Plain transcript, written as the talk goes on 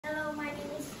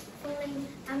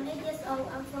Oh,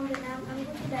 I'm from Vietnam. I'm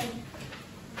good today.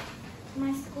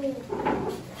 My school.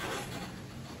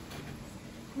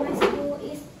 My school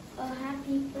is a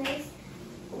happy place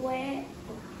where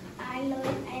I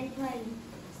learn and play.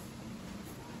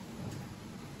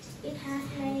 It has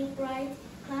many bright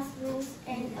classrooms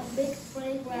and a big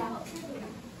playground.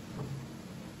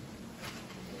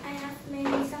 I have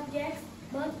many subjects,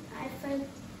 but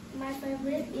my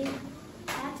favorite is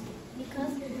art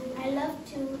because I love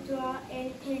to draw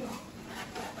and paint.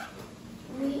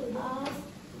 We all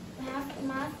have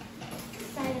math,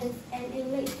 science, and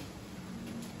English.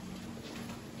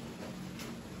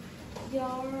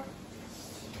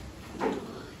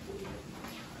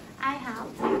 I have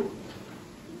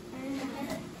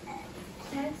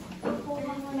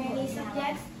many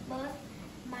subjects, but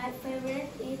my favorite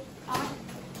is art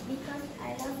because I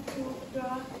love to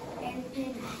draw and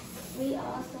paint. We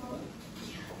also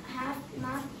have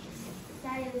math,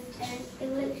 science, and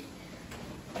English.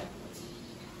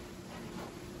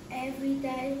 Every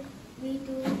day we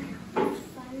do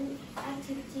fun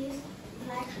activities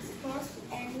like sports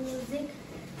and music.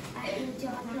 I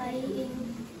enjoy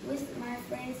playing with my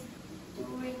friends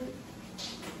during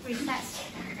recess.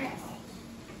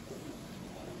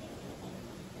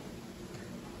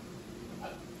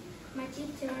 My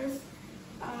teachers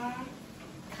are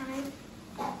kind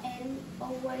and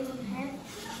always help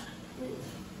me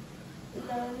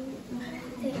learn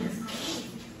new things.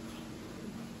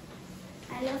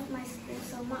 I love my school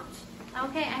so much.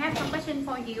 Okay, I have a question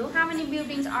for you. How many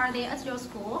buildings are there at your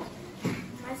school?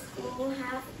 My school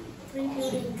have 3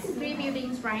 buildings. 3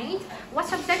 buildings, right? What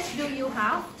subjects do you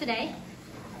have today?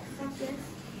 Subjects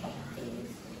is...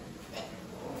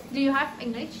 Do you have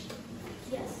English?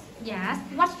 Yes. Yes.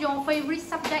 What's your favorite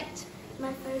subject?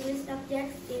 My favorite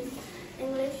subject is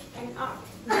English and art.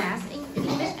 Yes,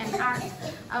 English and art.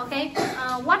 Okay.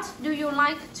 What do you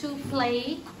like to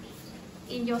play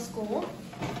in your school?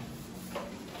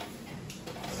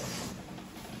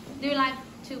 Do you like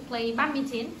to play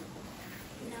badminton?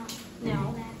 No.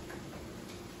 No.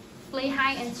 Play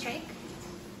hide and seek?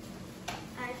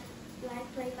 I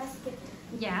like play basket.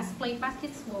 Yes, play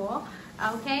basketball.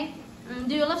 Okay.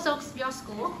 Do you love your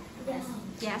school? Yes.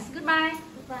 Yes. Goodbye.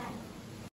 Bye.